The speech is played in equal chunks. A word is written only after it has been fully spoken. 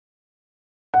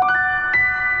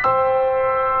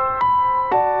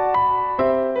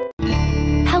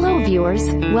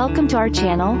viewers, welcome to our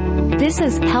channel. This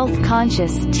is Health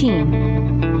Conscious Teen.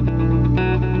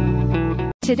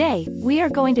 Today, we are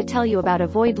going to tell you about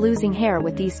avoid losing hair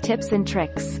with these tips and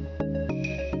tricks.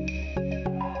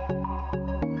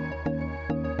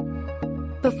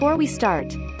 Before we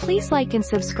start, please like and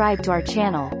subscribe to our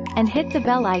channel, and hit the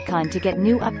bell icon to get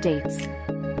new updates.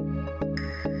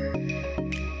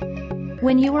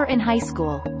 When you were in high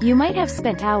school, you might have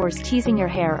spent hours teasing your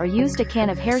hair or used a can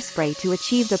of hairspray to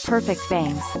achieve the perfect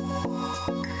bangs.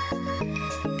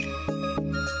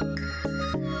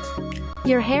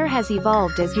 Your hair has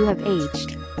evolved as you have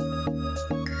aged.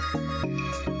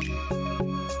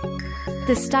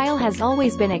 The style has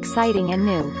always been exciting and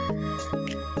new.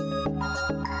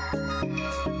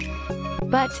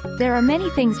 But, there are many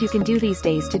things you can do these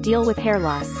days to deal with hair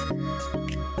loss.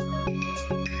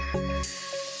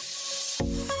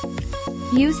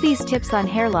 Use these tips on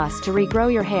hair loss to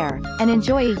regrow your hair, and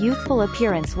enjoy a youthful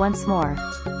appearance once more.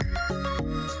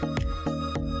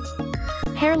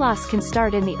 Hair loss can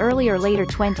start in the early or later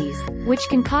 20s, which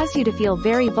can cause you to feel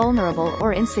very vulnerable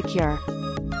or insecure.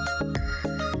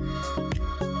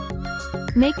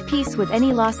 Make peace with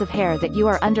any loss of hair that you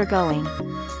are undergoing.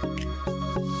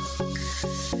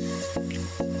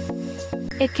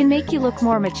 It can make you look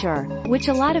more mature, which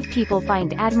a lot of people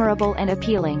find admirable and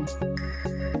appealing.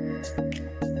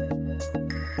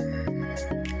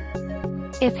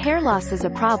 If hair loss is a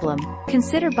problem,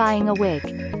 consider buying a wig.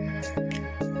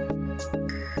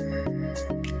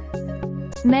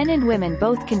 Men and women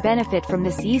both can benefit from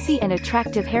this easy and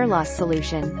attractive hair loss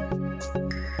solution.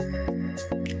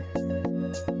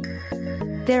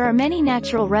 There are many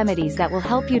natural remedies that will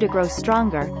help you to grow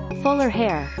stronger, fuller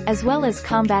hair, as well as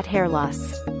combat hair loss.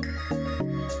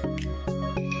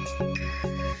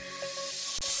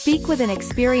 Speak with an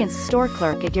experienced store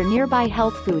clerk at your nearby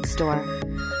health food store.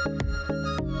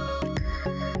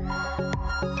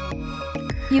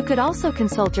 You could also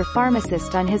consult your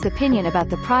pharmacist on his opinion about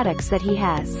the products that he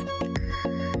has.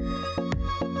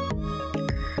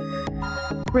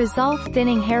 Resolve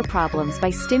thinning hair problems by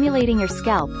stimulating your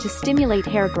scalp to stimulate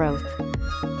hair growth.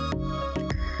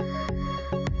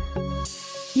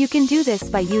 You can do this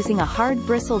by using a hard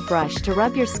bristled brush to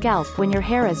rub your scalp when your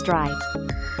hair is dry.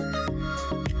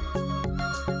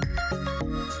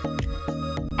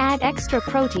 Add extra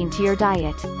protein to your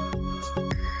diet.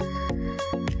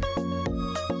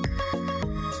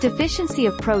 Deficiency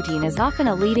of protein is often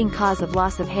a leading cause of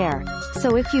loss of hair,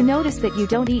 so if you notice that you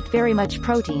don't eat very much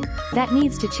protein, that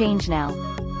needs to change now.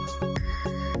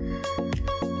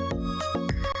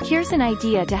 Here's an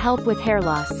idea to help with hair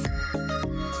loss.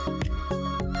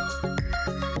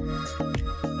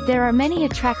 There are many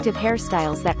attractive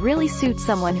hairstyles that really suit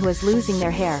someone who is losing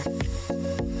their hair.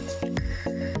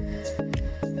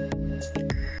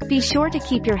 Be sure to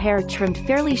keep your hair trimmed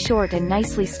fairly short and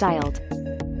nicely styled.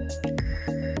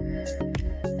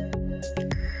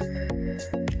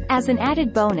 As an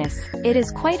added bonus, it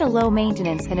is quite a low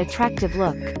maintenance and attractive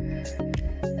look.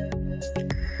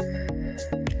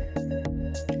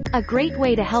 A great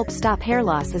way to help stop hair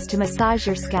loss is to massage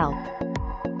your scalp.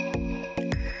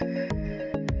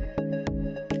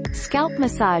 Scalp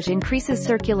massage increases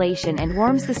circulation and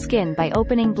warms the skin by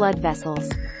opening blood vessels.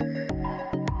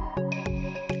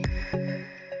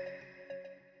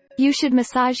 You should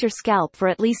massage your scalp for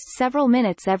at least several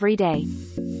minutes every day.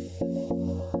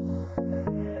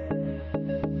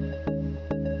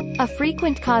 A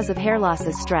frequent cause of hair loss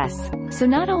is stress, so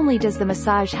not only does the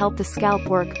massage help the scalp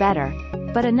work better,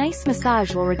 but a nice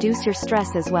massage will reduce your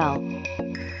stress as well.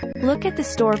 Look at the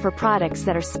store for products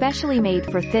that are specially made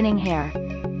for thinning hair.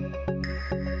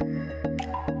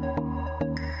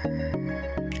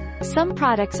 Some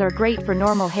products are great for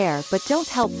normal hair but don't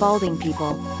help balding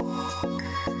people.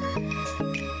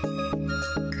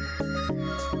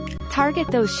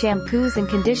 Target those shampoos and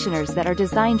conditioners that are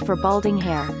designed for balding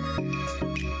hair.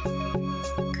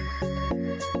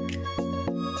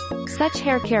 Such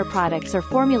hair care products are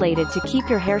formulated to keep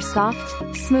your hair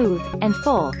soft, smooth, and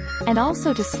full, and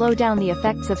also to slow down the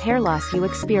effects of hair loss you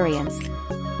experience.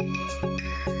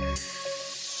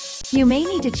 You may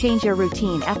need to change your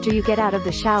routine after you get out of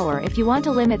the shower if you want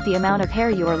to limit the amount of hair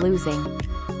you are losing.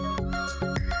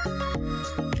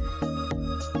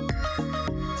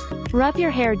 Rub your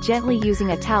hair gently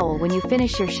using a towel when you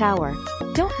finish your shower.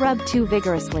 Don't rub too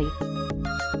vigorously.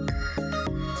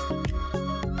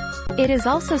 It is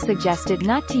also suggested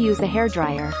not to use a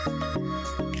hairdryer.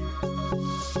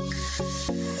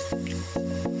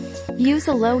 Use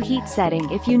a low heat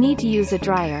setting if you need to use a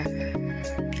dryer.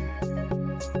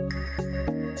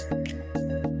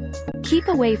 Keep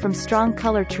away from strong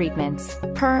color treatments,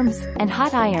 perms, and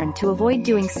hot iron to avoid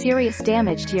doing serious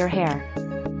damage to your hair.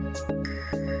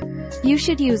 You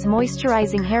should use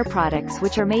moisturizing hair products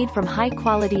which are made from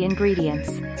high-quality ingredients.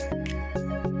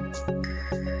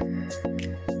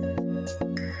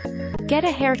 Get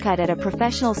a haircut at a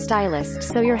professional stylist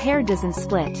so your hair doesn't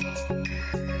split.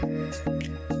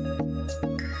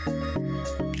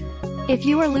 If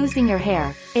you are losing your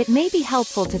hair, it may be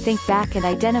helpful to think back and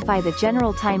identify the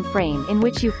general time frame in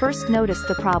which you first noticed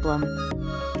the problem.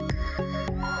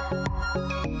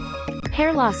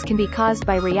 Hair loss can be caused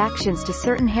by reactions to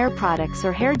certain hair products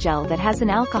or hair gel that has an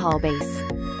alcohol base.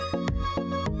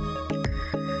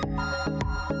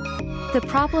 The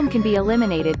problem can be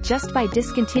eliminated just by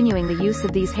discontinuing the use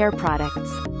of these hair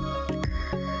products.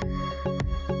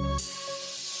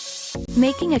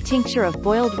 Making a tincture of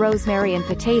boiled rosemary and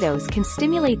potatoes can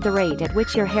stimulate the rate at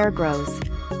which your hair grows.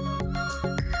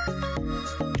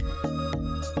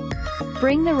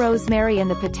 Bring the rosemary and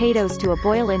the potatoes to a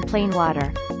boil in plain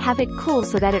water. Have it cool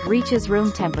so that it reaches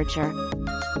room temperature.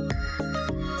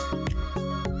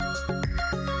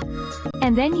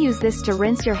 And then use this to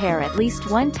rinse your hair at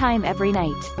least one time every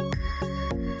night.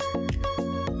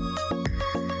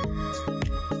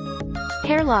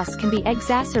 Hair loss can be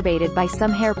exacerbated by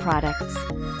some hair products.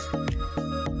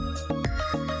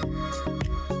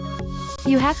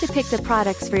 You have to pick the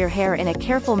products for your hair in a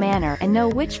careful manner and know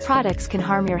which products can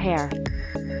harm your hair.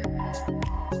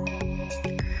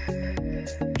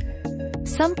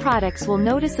 Some products will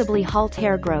noticeably halt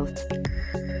hair growth.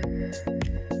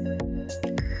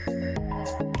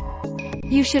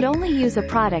 You should only use a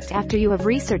product after you have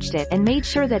researched it and made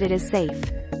sure that it is safe.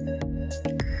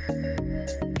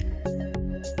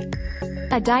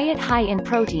 A diet high in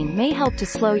protein may help to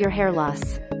slow your hair loss.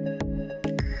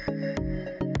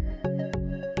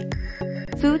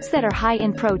 Foods that are high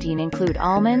in protein include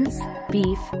almonds,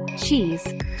 beef, cheese,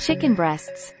 chicken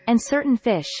breasts, and certain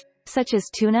fish, such as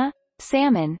tuna,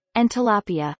 salmon, and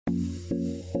tilapia.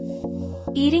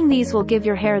 Eating these will give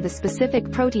your hair the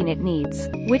specific protein it needs,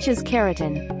 which is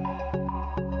keratin.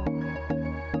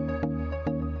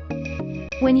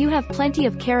 When you have plenty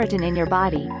of keratin in your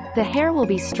body, the hair will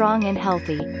be strong and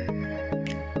healthy.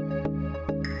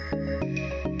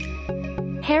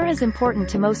 Hair is important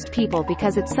to most people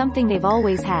because it's something they've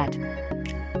always had.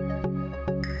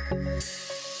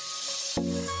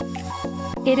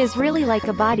 It is really like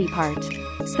a body part.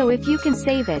 So if you can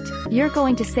save it, you're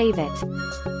going to save it.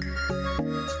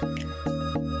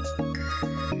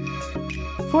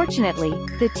 Fortunately,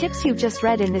 the tips you've just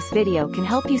read in this video can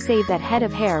help you save that head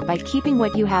of hair by keeping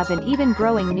what you have and even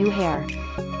growing new hair.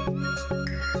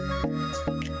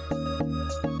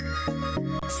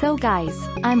 So guys,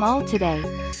 I'm all today.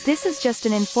 This is just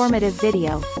an informative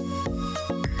video.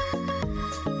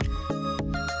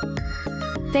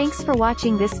 Thanks for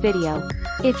watching this video.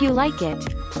 If you like it,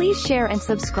 please share and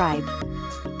subscribe.